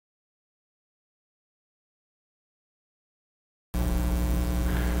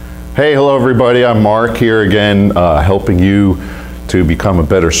Hey, hello everybody. I'm Mark here again, helping you to become a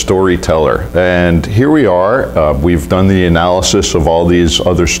better storyteller. And here we are. We've done the analysis of all these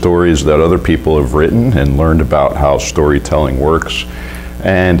other stories that other people have written and learned about how storytelling works.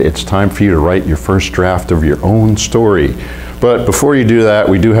 And it's time for you to write your first draft of your own story. But before you do that,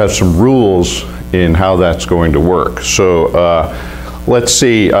 we do have some rules in how that's going to work. So let's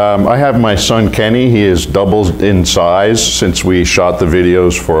see, I have my son Kenny. He is doubled in size since we shot the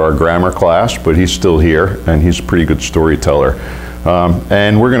videos for our grammar class, but he's still here and he's a pretty good storyteller.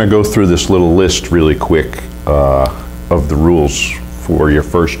 And we're going to go through this little list really quick of the rules for your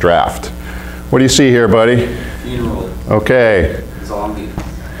first draft. What do you see here, buddy? Funeral. Okay. Zombie.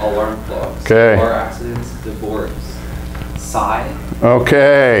 Alarm clocks. Okay. Car accidents. Divorce. Sigh.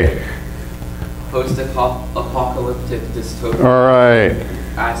 Okay. Post-apocalyptic dystopia. All right.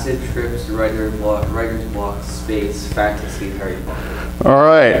 Acid trips, writer's block, space, fantasy, Harry Potter. All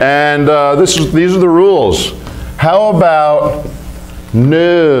right, and these are the rules. How about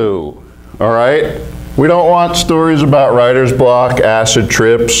no? All right? We don't want stories about writer's block, acid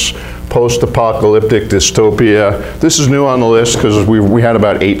trips, post-apocalyptic dystopia. This is new on the list because we had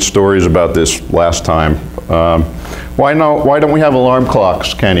about 8 stories about this last time. Why don't we have alarm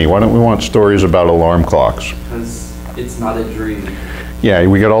clocks, Kenny? Why don't we want stories about alarm clocks? Because it's not a dream. Yeah,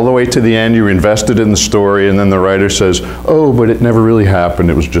 we get all the way to the end, you invested in the story, and then the writer says, oh, but it never really happened,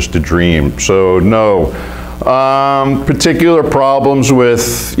 it was just a dream. So no. Particular problems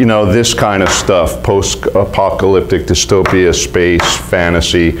with, you know, this kind of stuff, post-apocalyptic dystopia, space,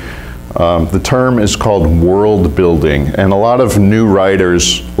 fantasy. The term is called world building, and a lot of new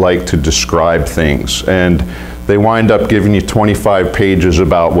writers like to describe things, and they wind up giving you 25 pages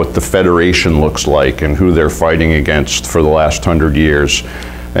about what the Federation looks like and who they're fighting against for the last 100 years,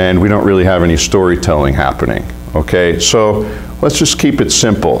 and we don't really have any storytelling happening. Okay, so let's just keep it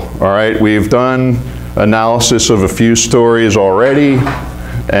simple. All right, we've done analysis of a few stories already,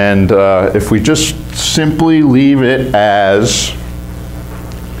 and if we just simply leave it as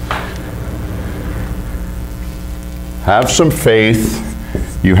have some faith,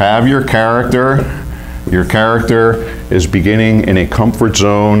 you have your character is beginning in a comfort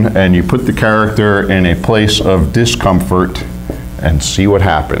zone, and you put the character in a place of discomfort and see what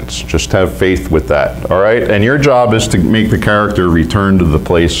happens. Just have faith with that, all right? And your job is to make the character return to the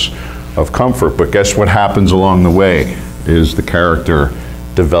place of comfort, but guess what happens along the way is the character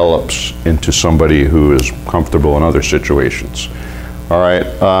develops into somebody who is comfortable in other situations. All right,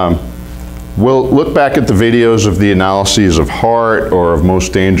 we'll look back at the videos of the analyses of Heart or of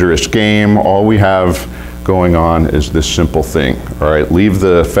Most Dangerous Game. All we have going on is this simple thing, all right? Leave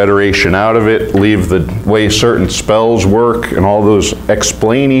the Federation out of it, leave the way certain spells work and all those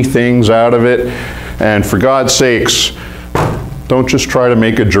explainy things out of it, and for God's sakes, don't just try to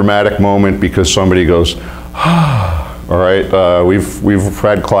make a dramatic moment because somebody goes, ah, all right? We've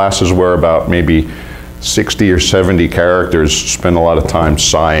had classes where about maybe 60 or 70 characters spend a lot of time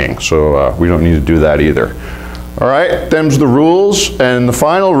sighing, so we don't need to do that either. All right, them's the rules, and the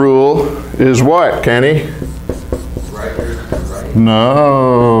final rule is what, Kenny? Write.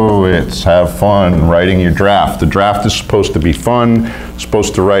 No, it's have fun writing your draft. The draft is supposed to be fun,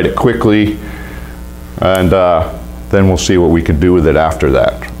 supposed to write it quickly, and then we'll see what we can do with it after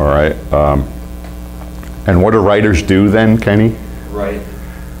that, all right? And what do writers do then, Kenny? Write.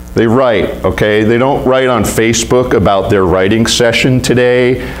 They write, okay? They don't write on Facebook about their writing session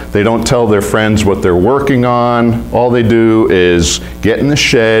today. They don't tell their friends what they're working on. All they do is get in the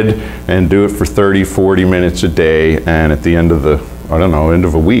shed and do it for 30, 40 minutes a day, and at the end of the, I don't know, end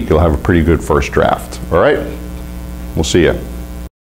of a week, you'll have a pretty good first draft, all right? We'll see you.